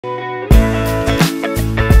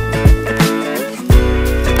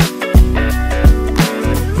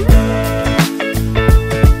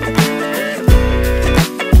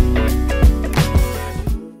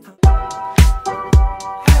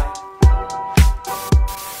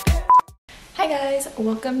Hi guys,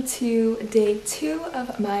 welcome to day 2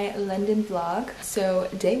 of my London vlog. So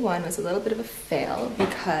day 1 was a little bit of a fail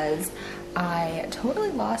because I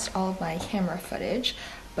totally lost all of my camera footage,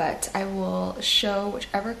 but I will show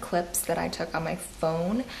whichever clips that I took on my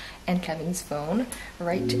phone and Kevin's phone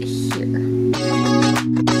right here.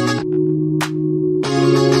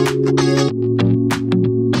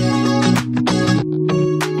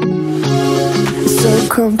 So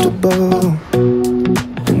comfortable.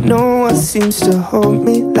 No one seems to hold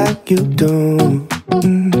me like you do.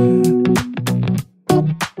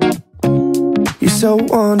 You're so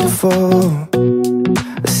wonderful.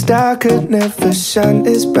 A star could never shine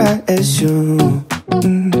as bright as you.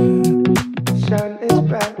 Shine as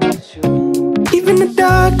bright as you. Even the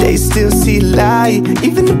dark days still see light.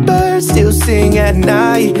 Even the birds still sing at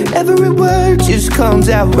night. Every word just comes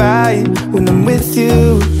out right when I'm with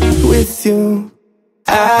you, with you.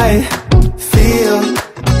 I feel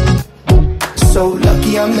so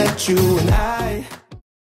lucky I met you and I.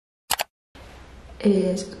 It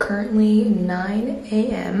is currently 9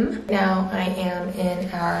 a.m. Now I am in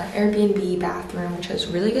our Airbnb bathroom, which has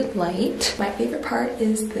really good light. My favorite part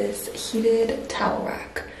is this heated towel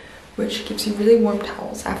rack, which gives you really warm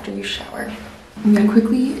towels after you shower. I'm gonna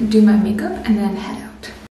quickly do my makeup and then head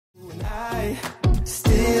out. And I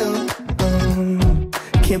still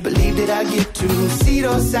can't believe that I get to see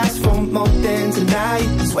those eyes for more than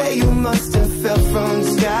tonight. Swear you must have fell from the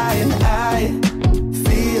sky. And I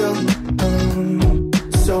feel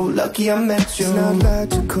so lucky I met you. It's not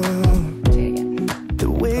logical. Say it again. The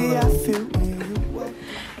way I feel when you walk.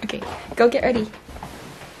 Okay, go get ready.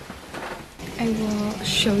 I will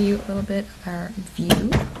show you a little bit of our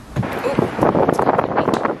view.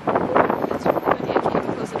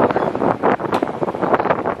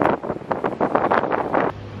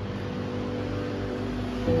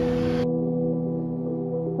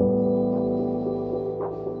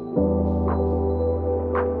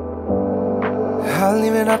 I'll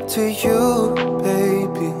leave it up to you,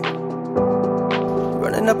 baby.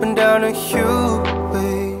 Running up and down a you,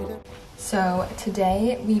 baby. So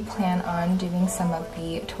today we plan on doing some of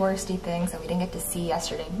the touristy things that we didn't get to see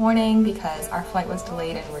yesterday morning because our flight was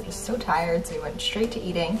delayed and we're just so tired, so we went straight to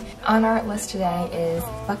eating. On our list today is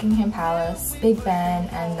Buckingham Palace, Big Ben,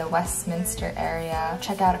 and the Westminster area.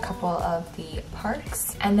 Check out a couple of the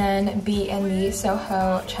parks and then be in the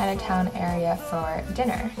Soho Chinatown area for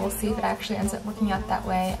dinner. We'll see if it actually ends up working out that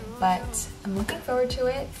way, but I'm looking forward to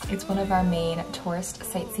it. It's one of our main tourist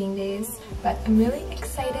sightseeing days, but I'm really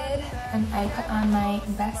excited. And I put on my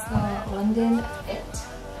best little London fit.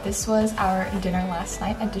 This was our dinner last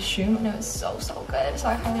night at Dishoom and it was so good, so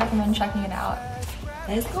I highly recommend checking it out.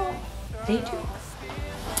 Let's go. Day 2.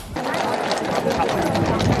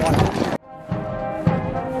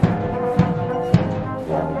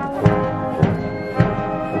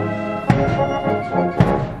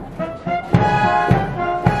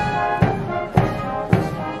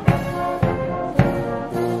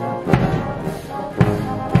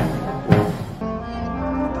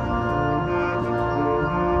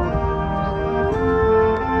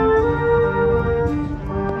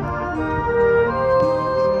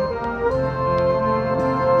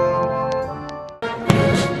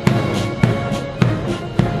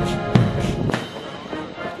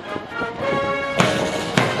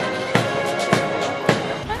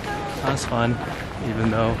 That was fun,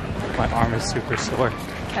 even though my arm is super sore.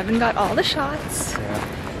 Kevin got all the shots Yeah.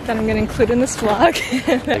 that I'm gonna include in this vlog.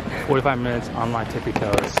 Like 45 minutes on my tippy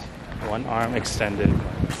toes, one arm extended,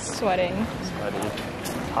 Sweating. sweaty,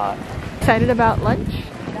 hot. Excited about lunch?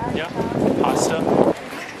 Yeah, pasta.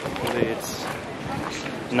 Hopefully it's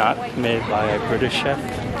not made by a British chef.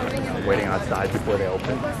 I'm waiting outside before they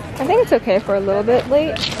open. I think it's okay for a little bit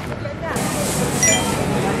late.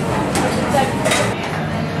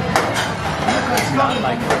 It's not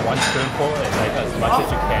like one spoonful, it's like as much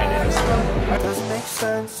as you can in a spoon. Doesn't make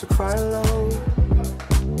sense to cry alone.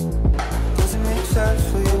 Doesn't make sense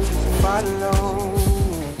for you to fight alone.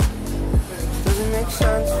 Doesn't make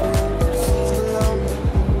sense for you to sit alone.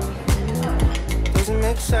 Doesn't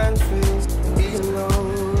make sense for you to be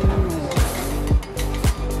alone.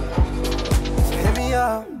 So hit me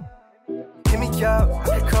up, hit me up.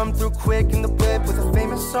 I could come through quick in the whip with a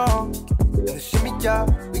famous song. And the shimmy up,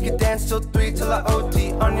 we could dance till 3 till I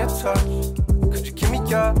OD on your touch. Could you give me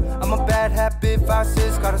up? I'm a bad habit,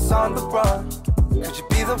 vices got us on the run. Could you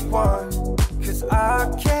be the one? Cause I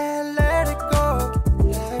can't let it go.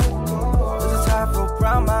 There's a tightrope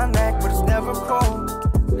around my neck, but it's never cold.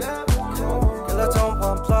 Girl, I don't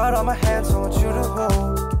want blood on my hands, I want you to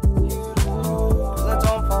hold. Girl, I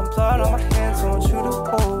don't want blood on my hands, I want you to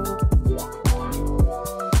hold.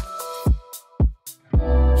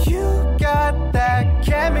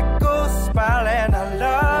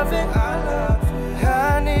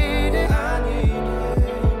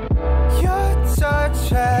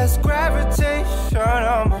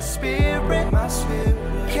 on my spirit.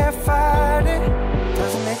 Can't fight it.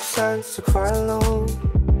 Doesn't make sense to cry alone.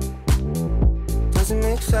 Doesn't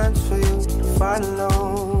make sense for you to fight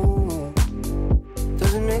alone.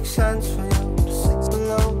 Doesn't make sense for you to sleep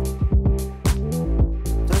alone.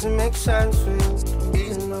 Doesn't make sense for you to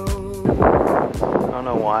be alone. I don't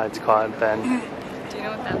know why it's called Ben. Do you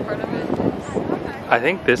know what that part of it is? I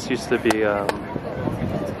think this used to be,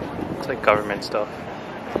 it's like government stuff.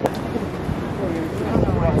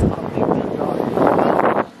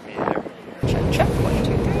 Me either. Check. 1,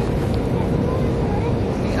 2, 3.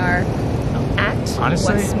 We are at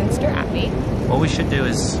Honestly, Westminster Abbey. What we should do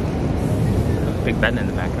is Big Ben in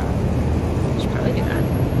the background. We should probably do that.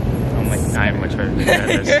 I'm like, I'm much harder to do that.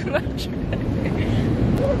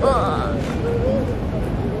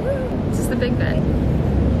 This is the Big Ben.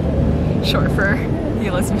 Short for the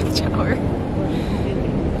Elizabeth Tower.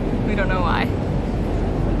 We don't know why.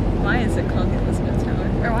 Why is it called the Elizabeth Tower?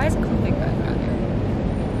 Or why is it called Big Ben, rather?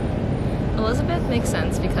 Elizabeth makes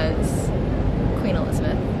sense because Queen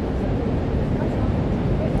Elizabeth.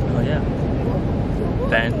 Oh yeah.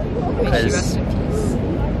 Ben. May she rest in peace.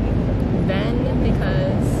 Ben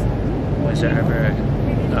because... Was there ever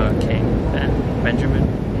a king then? Benjamin?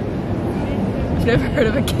 I've never heard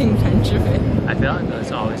of a King Benjamin. I feel like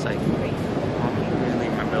there's always like, I don't really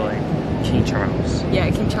remember like King Charles. Yeah,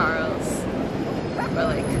 King Charles. Or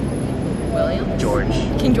like William? George.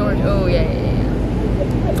 King George. Oh yeah.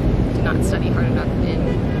 Did not study hard enough in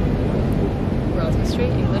world history,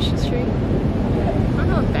 English history. I don't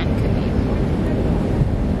know if Ben could be.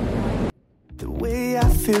 The way I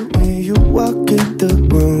feel when you walk in the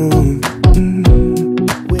room.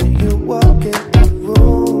 When you walk in the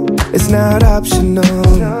room. It's not optional.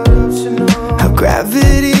 How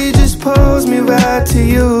gravity just pulls me right to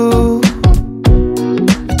you.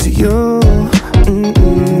 To you.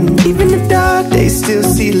 Even the dark days still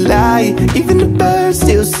see light. Even the birds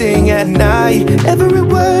still sing at night. Every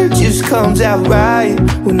word just comes out right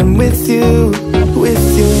when I'm with you,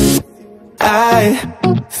 with you. I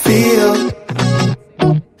feel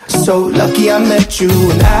so lucky I met you,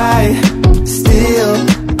 and I still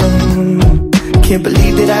can't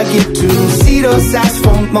believe that I get to see those eyes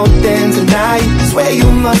for more than tonight. Swear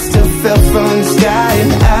you must have fell from the sky,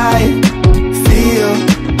 and I feel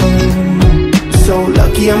so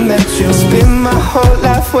lucky I met you. Spend my whole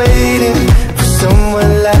life waiting for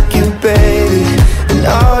someone like you, baby. And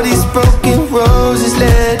all these broken roses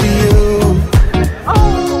led to you.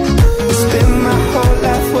 Spend my whole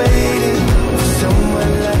life waiting for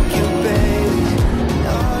someone like you, baby. And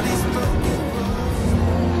all these broken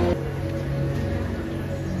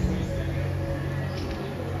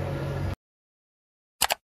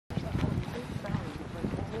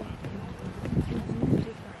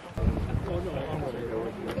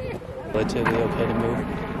Relatively okay to move. You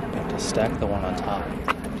have to stack the one on top.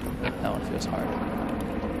 That one feels hard.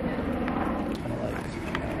 Kind of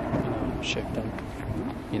like, shift them.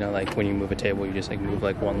 You know, like when you move a table, you just like move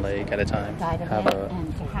like one leg at a time. Have a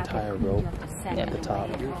tie a rope at the top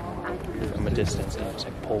from a distance, and just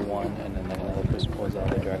like pull one, and then another person pulls the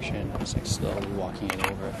other direction, and just like slowly walking it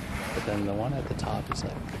over. But then the one at the top is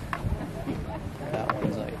like, that one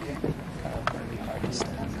is like kind of really hard to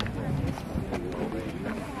stack.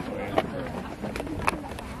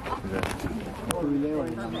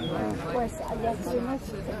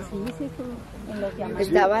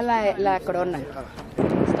 Estaba la corona.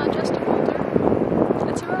 It's not just a boulder.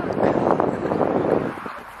 It's a rock.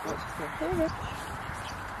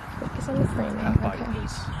 Focus on the framing. Half body, Okay.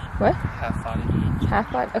 please. What? Half body.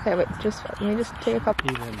 Half body? Okay, wait, just let me just take a couple.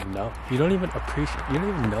 You don't even know. You don't even appreciate. You don't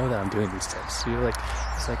even know that I'm doing these tips. You're like,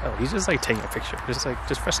 it's like, oh, he's just like taking a picture.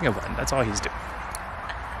 Just pressing a button. That's all he's doing.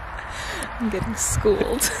 I'm getting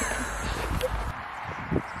schooled.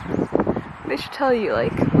 They should tell you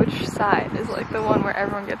like which side is like the one where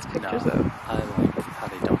everyone gets pictures of. I like how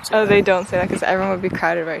they don't say Oh, that. they don't say that because everyone would be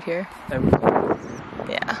crowded right here. Everyone.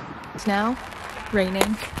 Yeah. It's now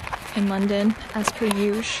raining in London as per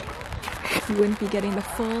usual. You wouldn't be getting the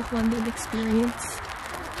full London experience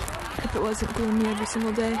if it wasn't gloomy every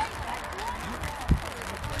single day.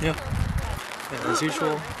 Yeah. As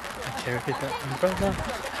usual, I carried that umbrella.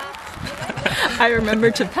 I remember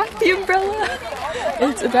to pack the umbrella.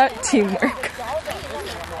 It's about teamwork.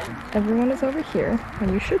 Everyone is over here,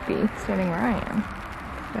 and you should be standing where I am.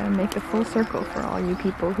 Gotta make a full circle for all you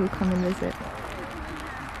people who come and visit.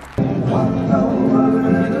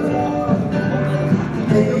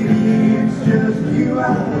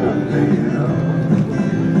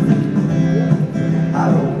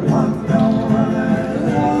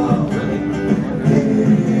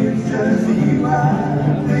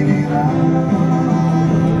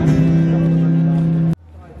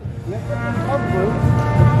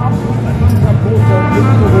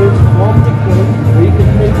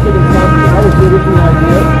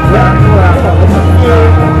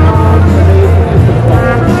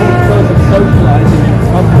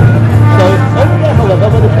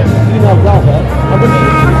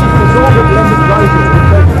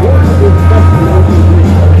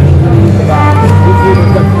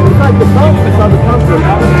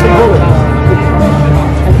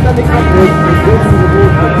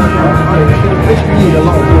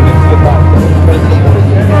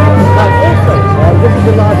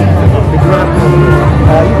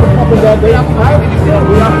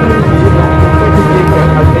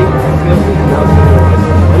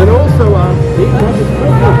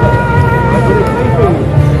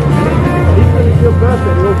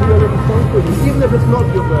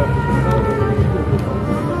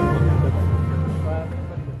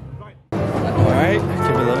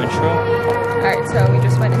 intro. Alright, so we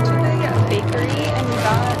just went into the bakery and we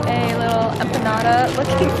got a little empanada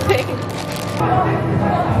looking thing.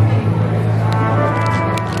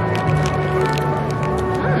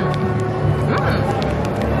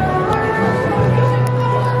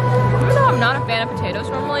 Even though I'm not a fan of potatoes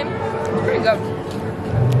normally, it's pretty good.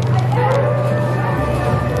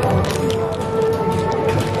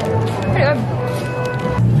 Pretty good.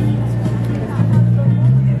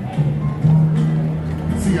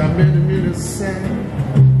 See, I met him in a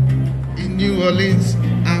sand in New Orleans.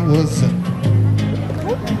 I was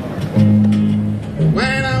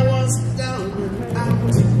when I was down and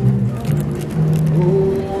out.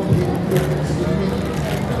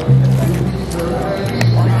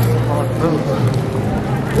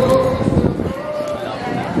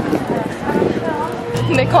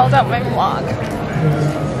 They called out my vlog.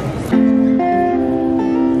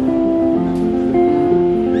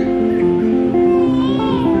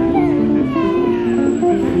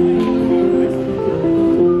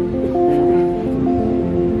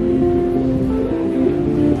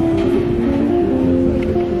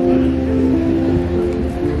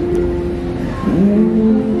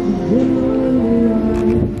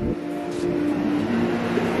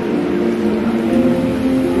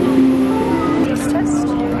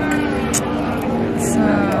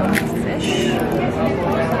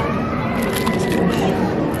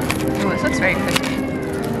 Very crispy.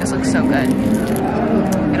 This looks so good.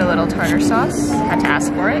 Get a little tartar sauce. Had to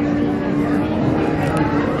ask for it.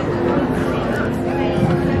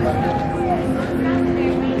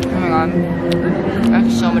 Oh my god.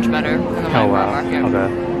 That's so much better than the Oh wow. market. Okay.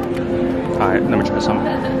 Alright, let me try some.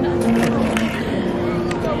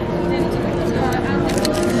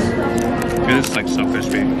 It is like so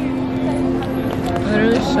crispy.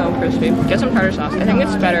 Literally so crispy. Get some tartar sauce. I think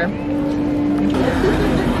it's better.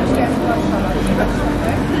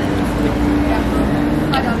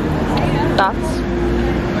 Thoughts?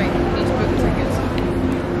 Wait, these food tickets.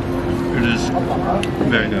 It is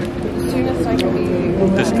very good.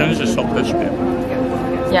 This thing is just so crispy.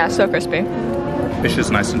 Yeah, so crispy. It's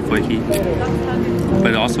just nice and flaky.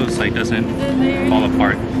 But it also it's like doesn't fall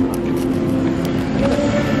apart.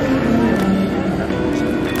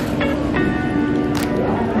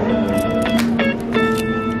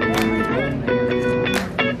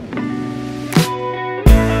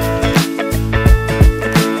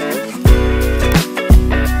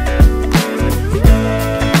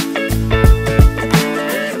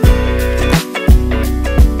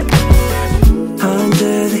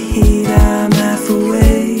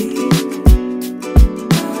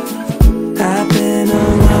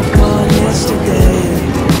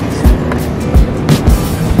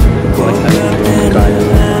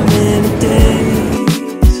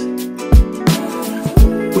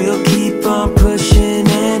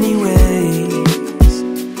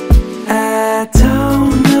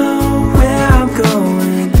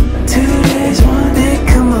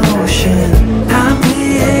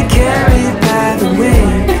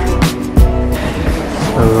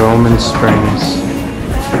 Roman Springs.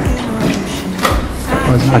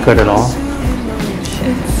 Oh, it's not good at all.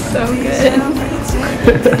 It's so good.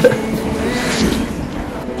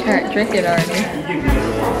 Alright, drink it already.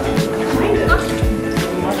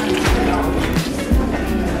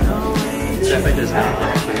 Definitely does have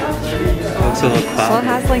looks a little cloud. Well, it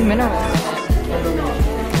has like minerals.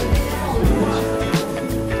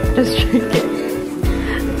 Just drink it.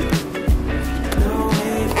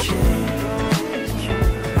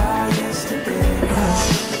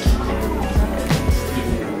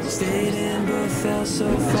 So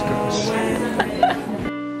far away.